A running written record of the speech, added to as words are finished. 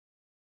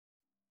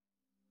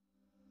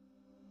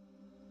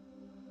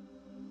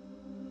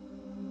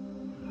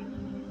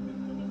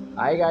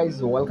Hi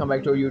guys, welcome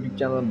back to our YouTube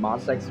channel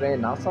Mars Xray.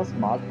 NASA's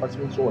Mars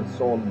Perseverance Rover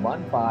Sol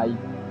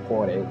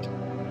 1548.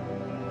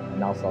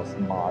 NASA's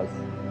Mars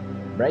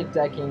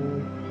breathtaking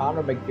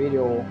panoramic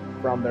video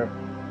from the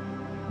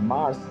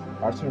Mars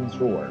Perseverance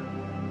Rover.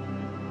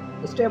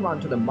 Step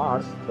onto the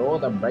Mars through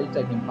the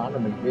breathtaking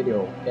panoramic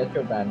video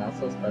captured by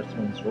NASA's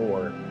Perseverance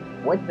Rover.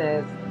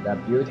 Witness the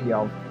beauty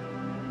of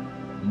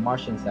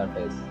Martian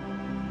surface.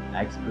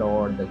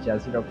 Explore the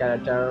Jezero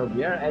Crater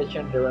where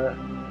ancient river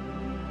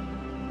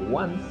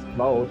once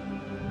flowed.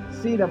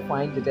 See the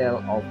fine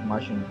detail of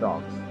Martian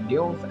rocks,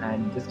 dunes,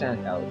 and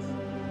distant hills.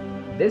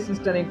 This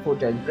stunning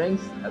footage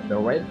brings the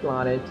red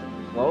planet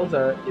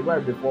closer ever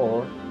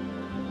before.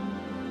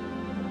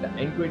 The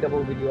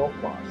incredible video of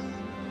Mars.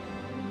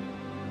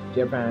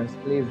 Dear friends,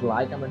 please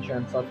like, comment, share,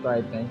 and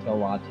subscribe. Thanks for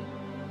watching.